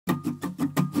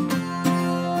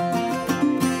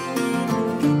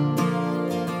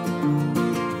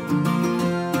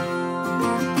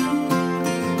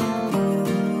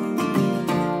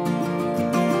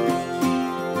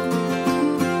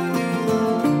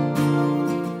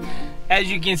As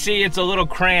you can see, it's a little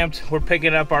cramped. We're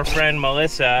picking up our friend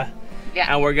Melissa. Yeah.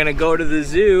 And we're gonna go to the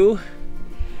zoo.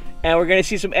 And we're gonna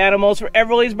see some animals for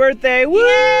Everly's birthday. Woo!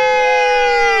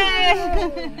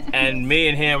 And me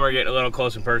and him are getting a little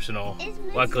close and personal.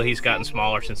 Luckily, he's gotten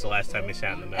smaller since the last time we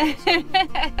sat in the middle. So.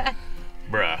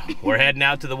 Bruh, we're heading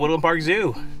out to the Woodland Park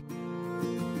Zoo.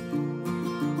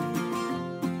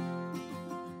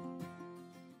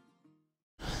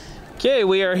 Okay,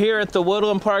 we are here at the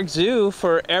Woodland Park Zoo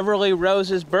for Everly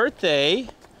Rose's birthday.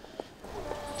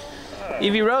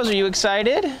 Evie Rose, are you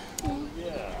excited?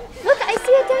 Look, I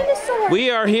see a dinosaur.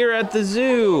 We are here at the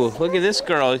zoo. Look at this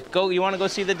girl. You want to go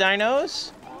see the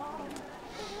dinos?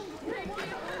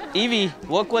 Evie,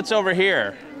 look what's over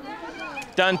here.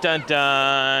 Dun dun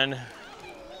dun.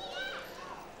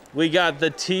 We got the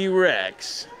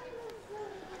T-Rex.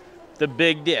 The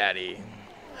Big Daddy.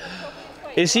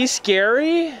 Is he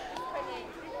scary?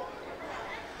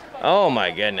 Oh my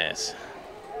goodness.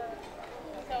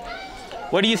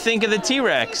 What do you think of the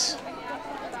T-Rex?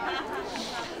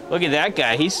 Look at that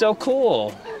guy, he's so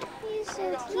cool. He's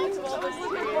so cute.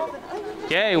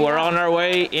 Okay, we're on our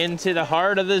way into the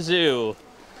heart of the zoo.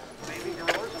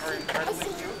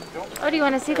 Oh, do you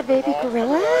want to see the baby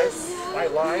gorillas?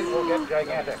 White lines will get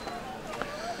gigantic.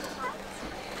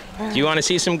 Do you want to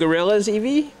see some gorillas,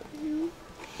 Evie?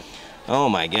 Oh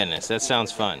my goodness, that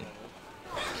sounds fun.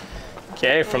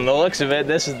 Okay, from the looks of it,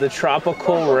 this is the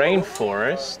tropical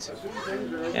rainforest.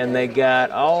 And they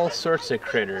got all sorts of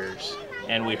critters.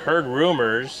 And we heard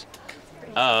rumors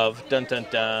of, dun dun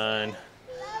dun,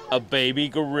 a baby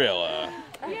gorilla.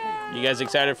 You guys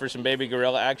excited for some baby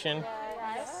gorilla action?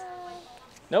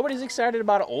 Nobody's excited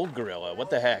about an old gorilla.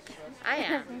 What the heck? I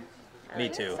am. Me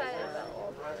too.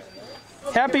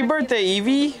 Happy birthday,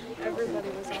 Evie.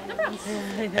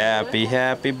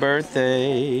 Happy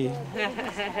birthday.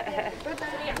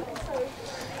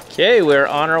 Okay, we're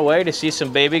on our way to see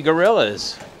some baby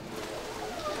gorillas.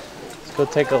 Let's go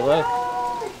take a look.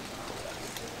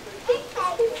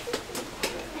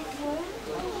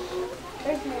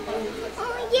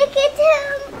 Oh, you get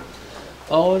him.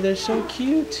 Oh, they're so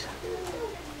cute.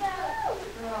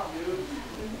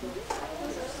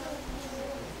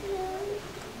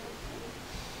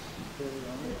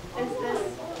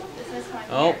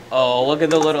 Oh, look at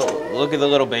the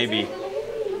little baby.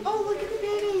 Oh, look at the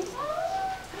babies.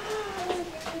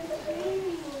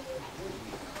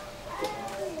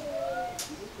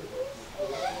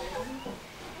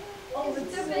 Oh,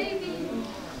 it's a baby.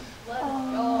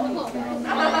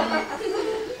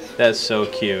 That's so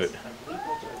cute.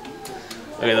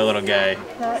 Look at the little guy.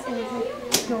 That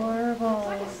is adorable.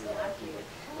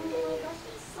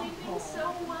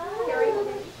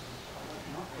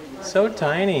 So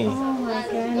tiny. Oh my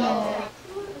goodness.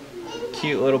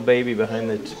 Cute little baby behind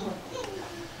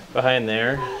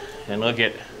there. And look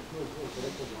at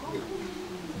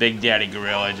Big Daddy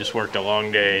Gorilla. Just worked a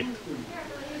long day.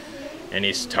 And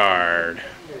he's tired.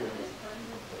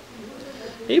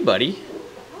 Hey, buddy.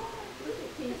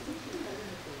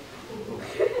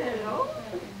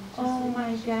 Oh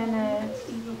my goodness.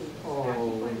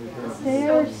 They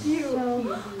are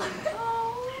so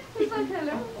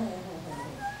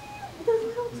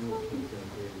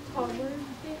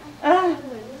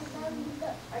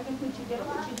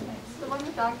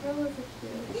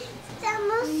That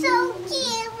was so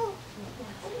cute.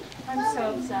 I'm so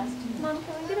obsessed. Mom,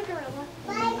 can we get a gorilla?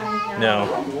 No.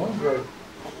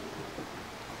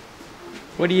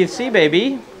 What do you see,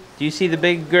 baby? Do you see the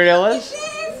big gorillas?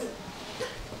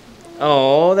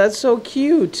 Oh, that's so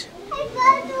cute.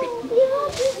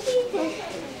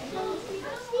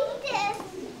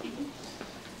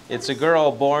 It's a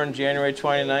girl born January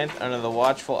 29th under the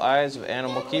watchful eyes of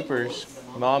animal keepers.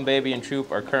 Mom, baby, and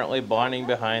troop are currently bonding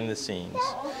behind the scenes.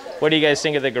 What do you guys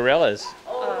think of the gorillas?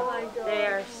 Oh, they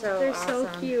are so awesome.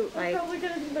 so cute. Like,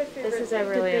 this is a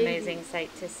really amazing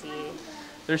sight to see.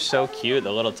 They're so cute,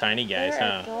 the little tiny guys,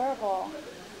 huh? Adorable.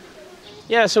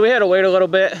 Yeah, so we had to wait a little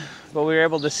bit, but we were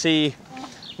able to see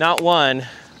not one,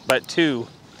 but two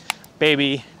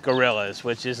baby gorillas,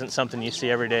 which isn't something you see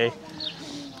every day.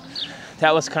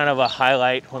 That was kind of a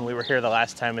highlight when we were here the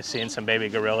last time, of seeing some baby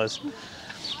gorillas.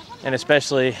 And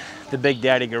especially the Big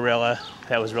Daddy gorilla.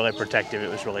 That was really protective. It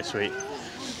was really sweet.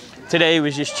 Today he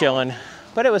was just chilling,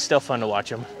 but it was still fun to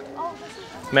watch him.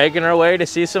 Making our way to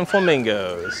see some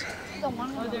flamingos.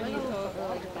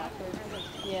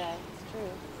 Yeah, it's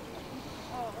true.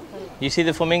 You see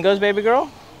the flamingos, baby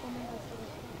girl?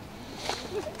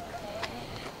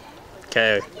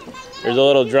 Okay, there's a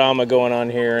little drama going on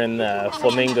here in the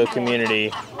flamingo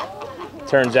community.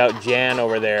 Turns out Jan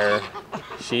over there,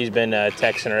 She's been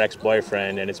texting her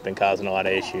ex-boyfriend, and it's been causing a lot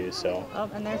of issues. So. Oh,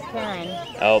 and there's Karen.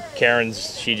 Oh,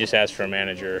 she just asked for a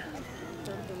manager.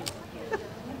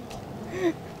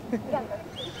 And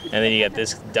then you got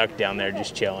this duck down there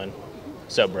just chilling.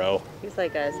 What's up, bro? He's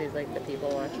like us. He's like the people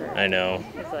watcher. I know.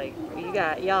 He's like,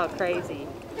 y'all crazy.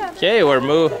 Okay, we're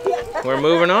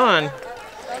moving on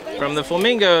from the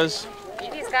flamingos.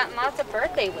 Evie's gotten lots of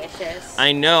birthday wishes.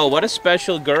 I know. What a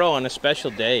special girl on a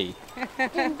special day.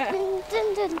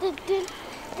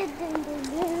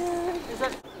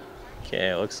 Okay,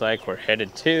 it looks like we're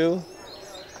headed to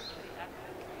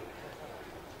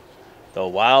the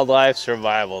Wildlife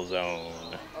Survival Zone.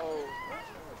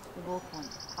 We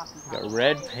got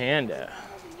red panda.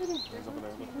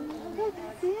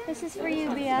 This is for you,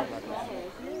 Bia.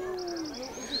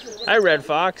 Hi, Red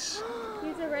Fox.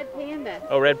 He's a red panda.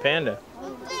 Oh, red panda.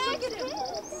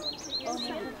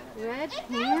 Red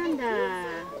panda.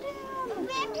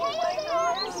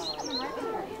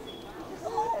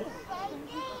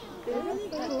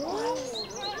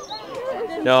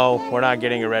 No, we're not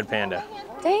getting a red panda.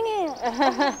 Dang it.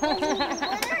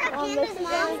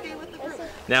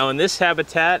 Now, in this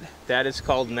habitat, that is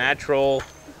called natural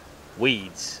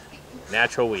weeds.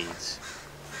 Natural weeds.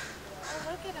 Oh,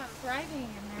 look at them thriving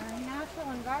in their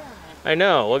natural environment. I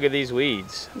know, look at these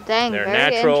weeds. Dang, They're very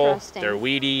natural, interesting. they're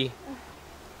weedy,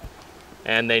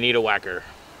 and they need a whacker.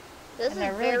 This And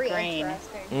they're is really very green.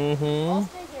 interesting.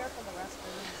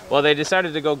 Mm-hmm. Well, they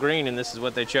decided to go green, and this is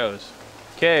what they chose.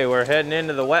 Okay, we're heading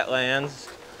into the wetlands.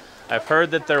 I've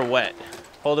heard that they're wet.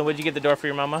 Holden, would you get the door for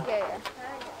your mama? Yeah.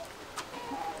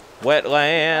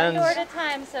 Wetlands. One door at a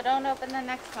time, so don't open the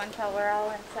next one till we're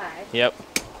all inside. Yep.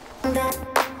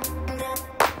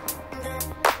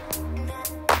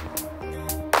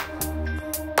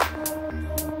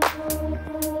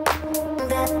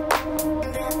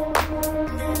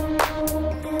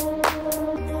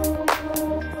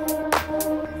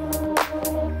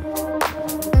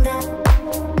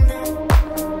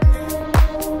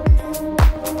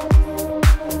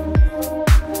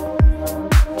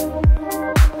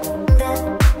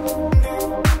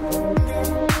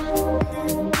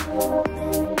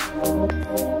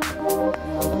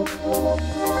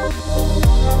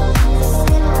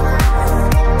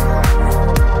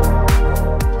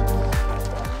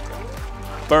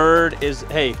 Bird is,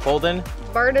 hey, Holden,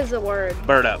 Bird is a word.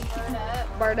 bird up.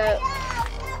 Bird up.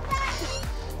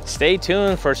 Stay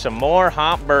tuned for some more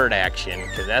hot bird action,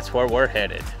 because that's where we're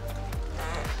headed.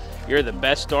 You're the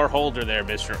best door holder there,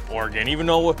 Mr. Oregon. Even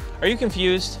though, are you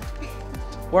confused?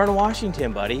 We're in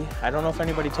Washington, buddy. I don't know if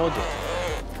anybody told you.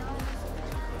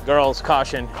 Girls,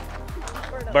 caution.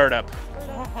 Bird up.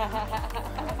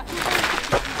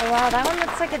 Oh wow, that one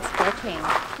looks like it's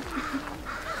glitching.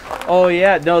 Oh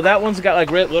yeah, no, that one's got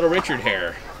like Little Richard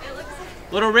hair.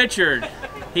 Little Richard,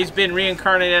 he's been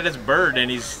reincarnated as bird, and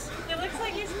he's. It looks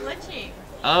like he's glitching.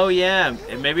 Oh yeah,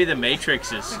 maybe the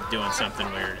Matrix is doing something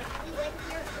weird.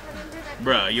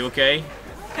 Bruh, you okay?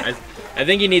 I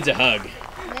think he needs a hug.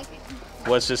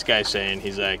 What's this guy saying?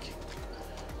 He's like,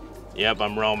 "Yep,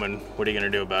 I'm Roman. What are you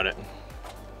gonna do about it?"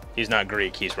 He's not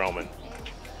Greek. He's Roman.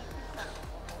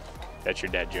 That's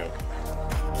your dad joke.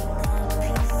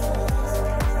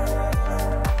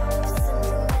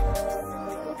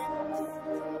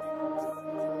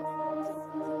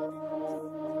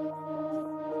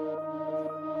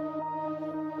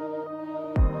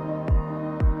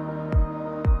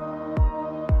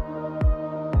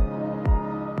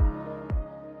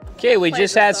 Okay, we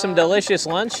just had some delicious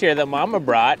lunch here that Mama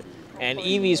brought, and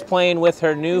Evie's playing with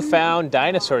her newfound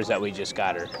dinosaurs that we just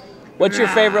got her. What's your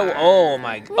favorite? Oh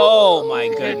my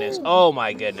goodness. Oh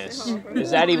my goodness.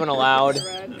 Is that even allowed?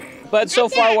 But so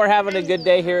far we're having a good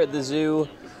day here at the zoo.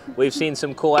 We've seen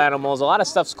some cool animals. A lot of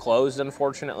stuff's closed,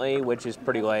 unfortunately, which is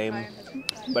pretty lame.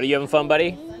 But are you having fun,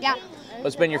 buddy? Yeah.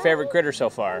 What's been your favorite critter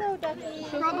so far?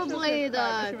 Probably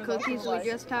the cookies we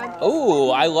just had.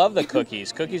 Oh, I love the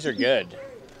cookies. Cookies are good.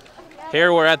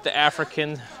 Here we're at the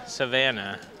African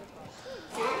savannah.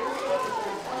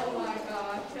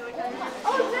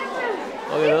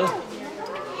 Look at those.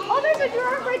 Oh, there's a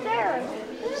giraffe right there.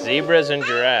 Zebras and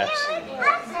giraffes.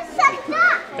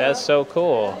 That's so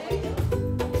cool.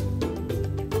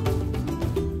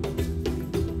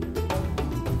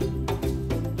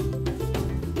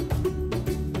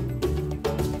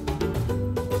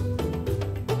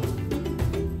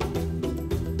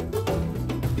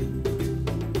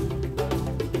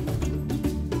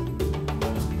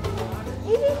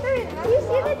 Do you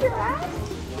see the giraffe?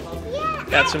 Yeah.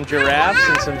 Got some giraffes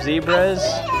and some zebras.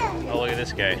 Oh, look at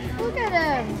this guy. Look at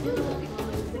him.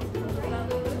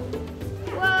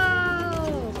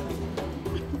 Whoa.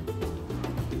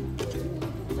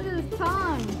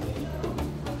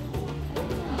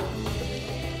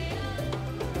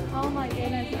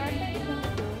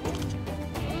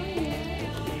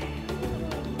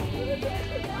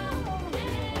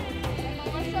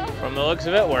 From the looks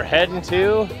of it, we're heading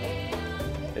to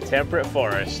the temperate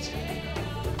forest.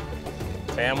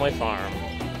 Family farm.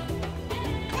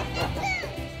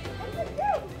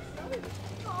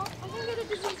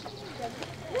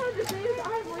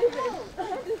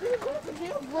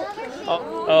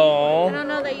 Oh. I don't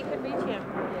know that you could reach him.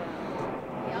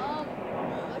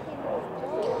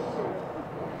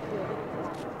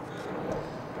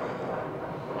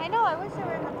 I know, I wish they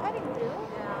were in the petting zoo.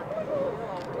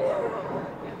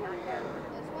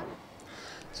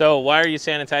 So why are you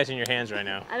sanitizing your hands right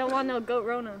now? I don't want no goat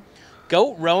Rona.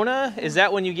 Goat Rona? Is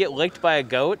that when you get licked by a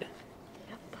goat?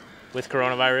 Yep. With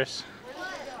coronavirus?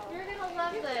 You're gonna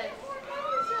love this.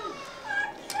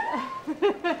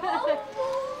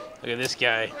 Look at this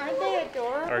guy. Aren't they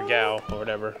adorable? Or gal, or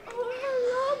whatever.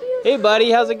 Hey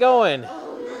buddy, how's it going?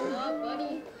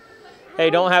 Hey,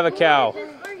 don't have a cow.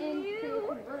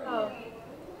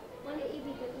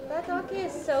 That donkey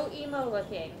is so emo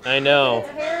looking. I know.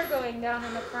 His hair going down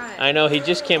in the front. I know, he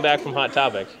just came back from Hot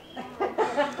Topic. Look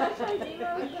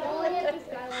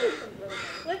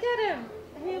at him.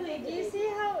 Haley, do you see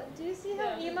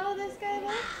how emo this guy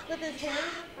looks with his hair in the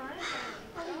front?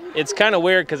 It's kind of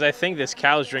weird because I think this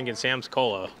cow's drinking Sam's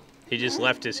Cola. He just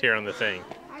left his hair on the thing.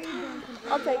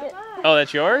 I'll take it. Oh,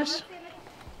 that's yours?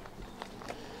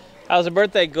 How's the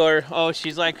birthday girl? Oh,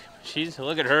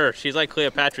 look at her. She's like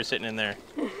Cleopatra sitting in there.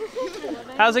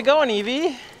 How's it going,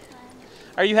 Evie?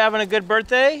 Are you having a good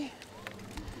birthday?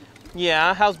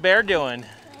 Yeah, how's Bear doing?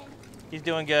 He's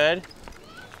doing good.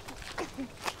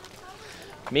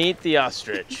 Meet the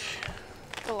ostrich.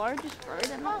 The largest bird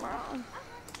in the world.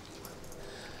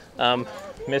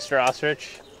 Mr.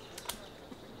 Ostrich,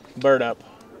 bird up.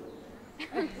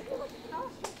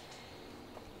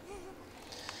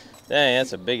 Dang,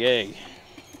 that's a big egg.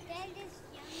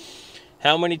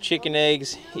 How many chicken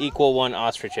eggs equal one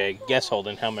ostrich egg? Guess,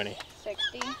 Holden, how many?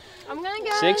 60. I'm gonna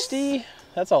guess. 60?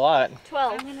 That's a lot.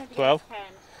 12. 12?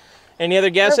 Any other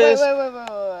guesses? Wait.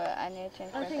 I need to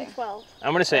change my thing. 12.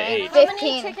 I'm gonna say 8. 15. How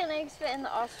many chicken eggs fit in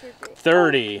the ostrich egg?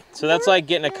 30. So that's like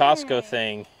getting a Costco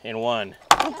thing in one.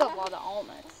 That's a lot of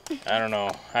almonds. I don't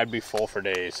know. I'd be full for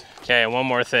days. Okay, one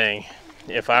more thing.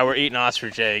 If I were eating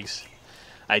ostrich eggs,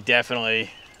 I'd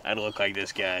look like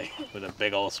this guy with a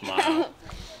big old smile.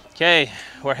 Okay,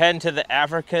 we're heading to the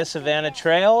Africa Savannah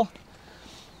Trail,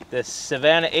 the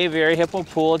Savannah Aviary Hippo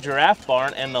Pool, Giraffe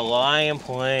Barn, and the Lion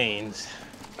Plains.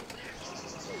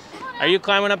 Are you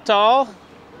climbing up tall?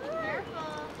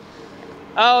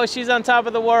 Oh, she's on top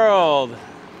of the world.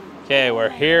 Okay, we're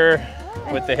here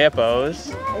with the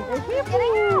hippos.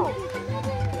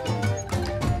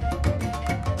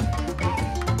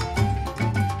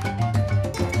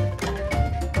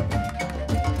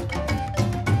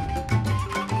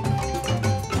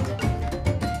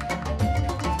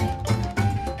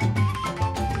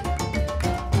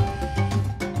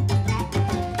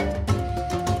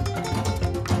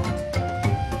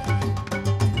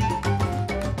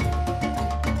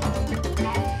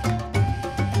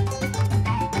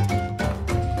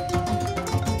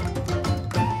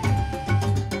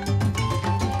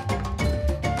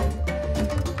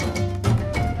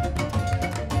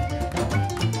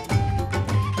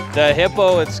 The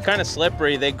hippo, it's kind of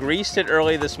slippery. They greased it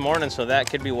early this morning, so that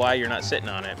could be why you're not sitting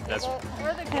on it.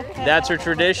 That's her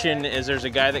tradition, is there's a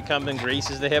guy that comes and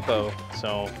greases the hippo,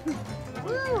 so.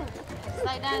 Woo!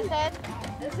 Slide down his head.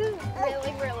 This is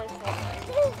really, really slippery.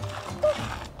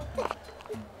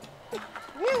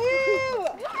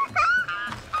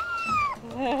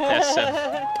 That's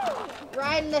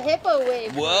Riding the hippo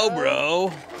wave. whoa,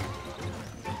 bro.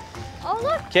 Oh,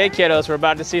 look. Okay, kiddos, we're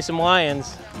about to see some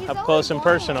lions up close and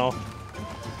personal.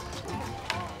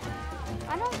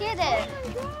 I don't get it.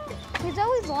 He's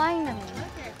always lying to me.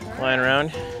 Lying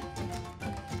around.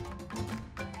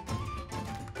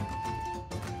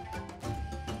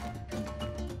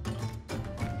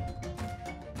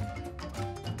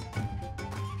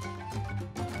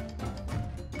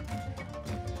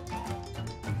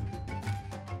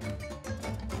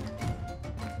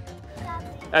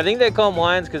 I think they call them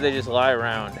lions because they just lie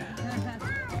around.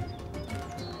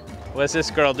 What's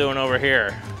this girl doing over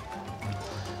here?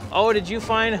 Oh, did you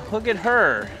find, look at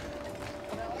her.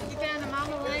 You found a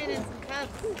mama lion and some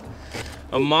cubs.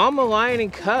 A mama lion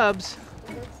and cubs?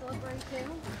 They're slippery too.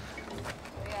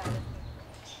 Yeah.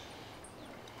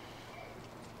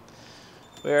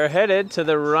 We are headed to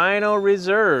the Rhino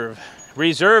Reserve.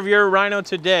 Reserve your rhino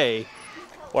today.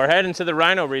 We're heading to the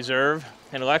Rhino Reserve,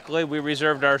 and luckily we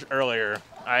reserved ours earlier.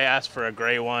 I asked for a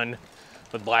gray one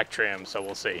with black trim, so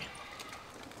we'll see.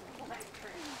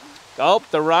 Oh,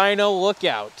 the rhino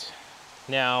lookout.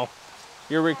 Now,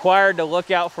 you're required to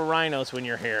look out for rhinos when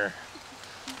you're here.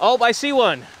 Oh, I see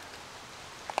one.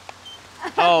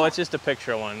 Oh, it's just a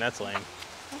picture of one. That's lame.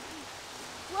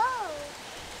 Whoa.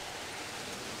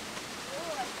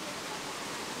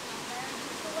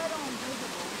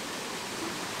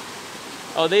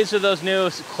 Oh, these are those new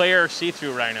clear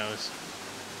see-through rhinos.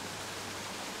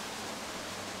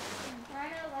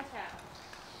 Rhino, watch out.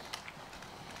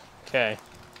 Okay.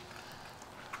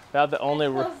 About the only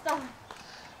Closed off.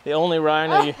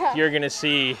 rhino you're gonna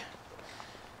see.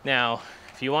 Now,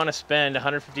 if you want to spend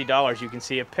 $150, you can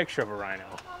see a picture of a rhino.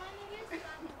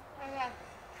 Okay.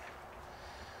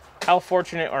 How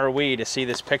fortunate are we to see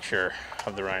this picture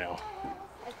of the rhino?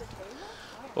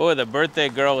 Oh, the birthday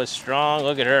girl is strong.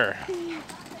 Look at her.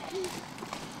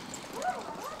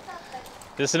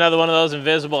 This is another one of those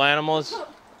invisible animals.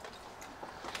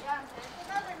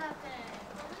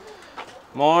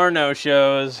 More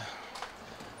no-shows.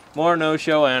 More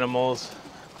no-show animals.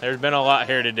 There's been a lot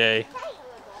here today.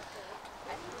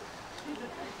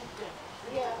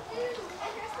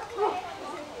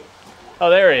 Oh,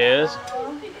 there he is.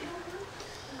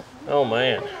 Oh,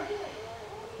 man.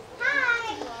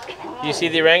 You see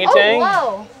the orangutan?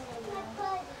 Oh,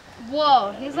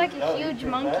 whoa. Whoa, he's like a huge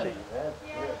monkey.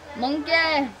 Monkey.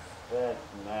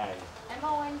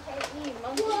 M-O-N-K-E,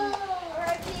 monkey.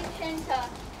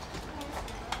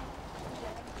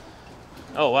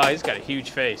 Oh, wow, he's got a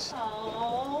huge face.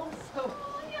 Oh, so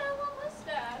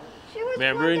She was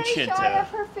Man, one day Brunchetta. shy of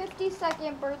her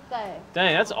 52nd birthday.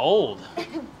 Dang, that's old.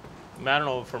 I don't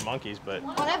know for monkeys, but...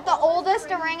 One of the oldest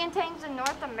orangutans in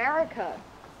North America.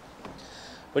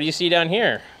 What do you see down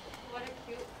here? what a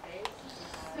cute face.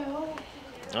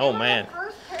 Oh, man.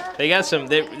 They got some...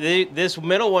 this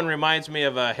middle one reminds me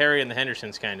of Harry and the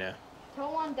Hendersons, kind of.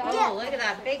 Oh, look at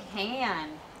that big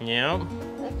hand. Yeah.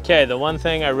 Okay, the one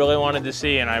thing I really wanted to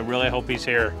see, and I really hope he's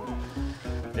here,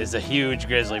 is a huge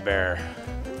grizzly bear.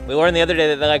 We learned the other day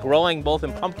that they like rolling both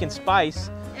in pumpkin spice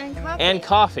and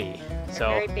coffee. So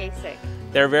Very basic.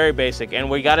 they're very basic, and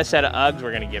we got a set of Uggs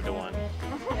we're gonna give to one.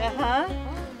 Uh-huh.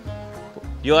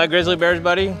 You like grizzly bears,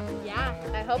 buddy? Yeah,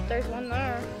 I hope there's one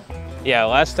there. Yeah,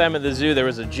 last time at the zoo there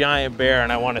was a giant bear,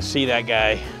 and I want to see that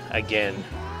guy again.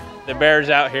 The bear's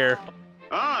out here.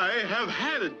 I have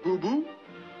had it, boo-boo.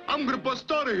 I'm gonna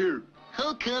bust out of here.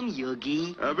 How come,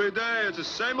 Yogi? Every day it's the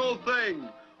same old thing.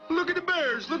 Look at the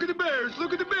bears, look at the bears,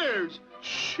 look at the bears.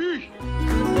 Sheesh.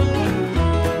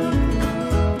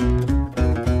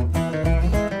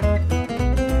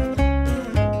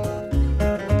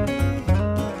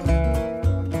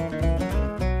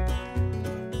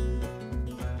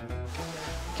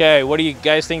 Okay, what do you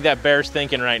guys think that bear's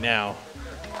thinking right now?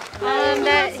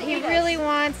 That he really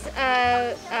wants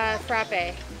a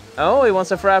frappe. Oh, he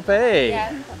wants a frappe.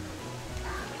 Yeah.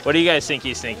 What do you guys think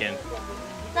he's thinking?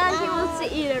 That he wants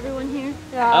to eat everyone here.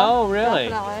 Oh, really?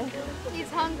 Definitely. He's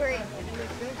hungry.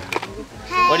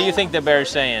 What do you think the bear's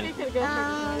saying?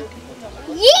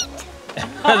 Yeet!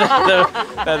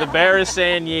 the bear is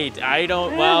saying yeet. I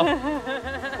don't, well,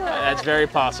 that's very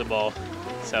possible.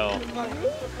 So,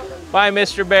 bye,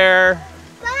 Mr. Bear.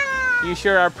 Bye! You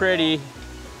sure are pretty.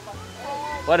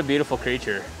 What a beautiful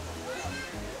creature.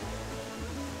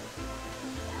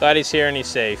 Glad he's here and he's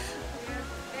safe.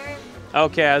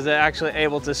 Okay, I was actually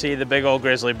able to see the big old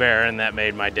grizzly bear, and that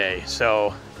made my day.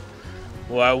 So,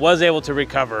 well, I was able to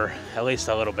recover at least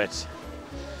a little bit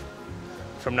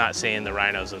from not seeing the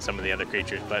rhinos and some of the other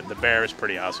creatures, but the bear is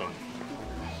pretty awesome.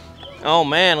 Oh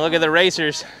man, look at the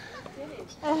racers.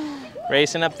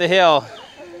 Racing up the hill.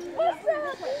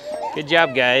 Good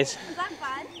job, guys. Is that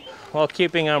fun? Well,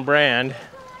 keeping on brand.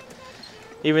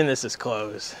 Even this is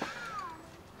closed.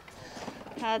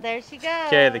 Oh, there she goes.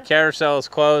 Okay, the carousel is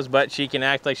closed, but she can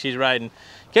act like she's riding.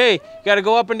 Okay, gotta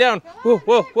go up and down. Whoa,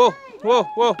 whoa, whoa, whoa,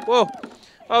 whoa, whoa.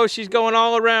 Oh, she's going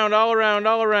all around, all around,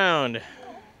 all around.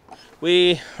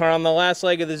 We are on the last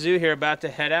leg of the zoo here, about to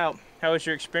head out. How was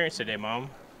your experience today, Mom?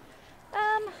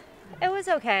 It was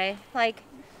okay. Like,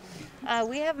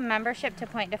 we have a membership to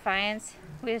Point Defiance.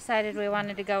 We decided we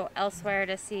wanted to go elsewhere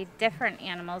to see different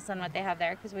animals than what they have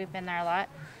there, because we've been there a lot.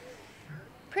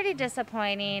 Pretty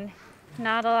disappointing.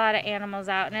 Not a lot of animals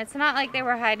out, and it's not like they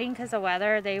were hiding because of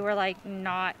weather. They were like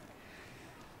not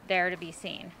there to be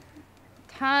seen.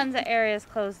 Tons of areas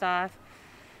closed off.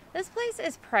 This place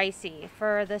is pricey.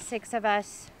 For the 6 of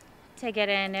us to get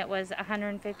in, it was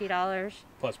 $150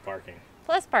 Plus parking.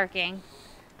 plus parking.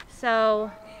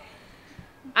 So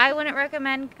I wouldn't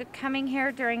recommend coming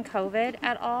here during COVID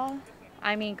at all.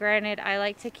 I mean, granted, I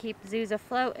like to keep zoos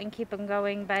afloat and keep them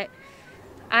going, but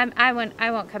I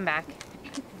won't come back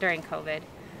during COVID.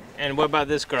 And what about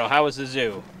this girl? How was the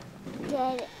zoo?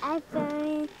 Good. I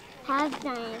finally have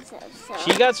dinosaurs. So.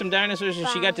 She got some dinosaurs and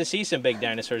she got to see some big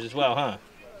dinosaurs as well, huh?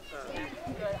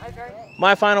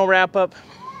 My final wrap up.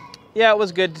 Yeah, it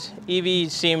was good. Evie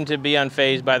seemed to be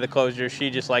unfazed by the closure.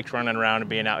 She just liked running around and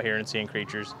being out here and seeing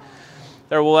creatures.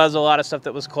 There was a lot of stuff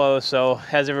that was closed, so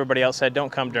as everybody else said,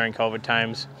 don't come during COVID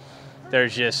times.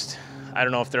 There's just, I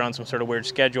don't know if they're on some sort of weird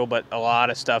schedule, but a lot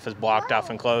of stuff is blocked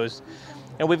off and closed.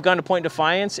 And we've gone to Point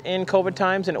Defiance in COVID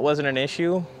times and it wasn't an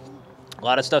issue. A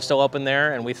lot of stuff still open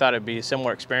there and we thought it'd be a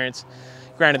similar experience.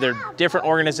 Granted, they're different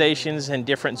organizations and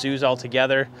different zoos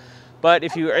altogether. But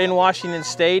if you're in Washington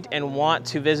State and want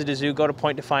to visit a zoo, go to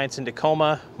Point Defiance in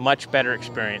Tacoma. Much better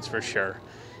experience for sure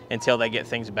until they get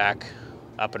things back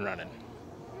up and running.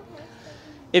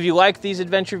 If you like these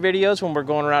adventure videos when we're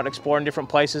going around exploring different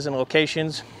places and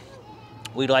locations,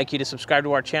 we'd like you to subscribe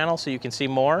to our channel so you can see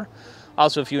more.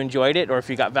 Also, if you enjoyed it or if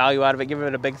you got value out of it, give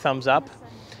it a big thumbs up.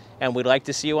 And we'd like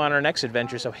to see you on our next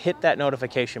adventure, so hit that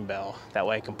notification bell. That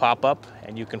way it can pop up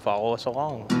and you can follow us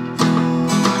along.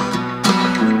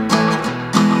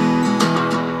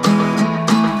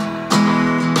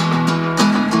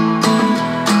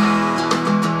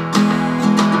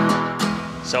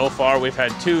 So far, we've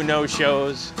had 2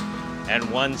 no-shows and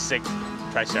 1 sick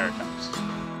triceratops.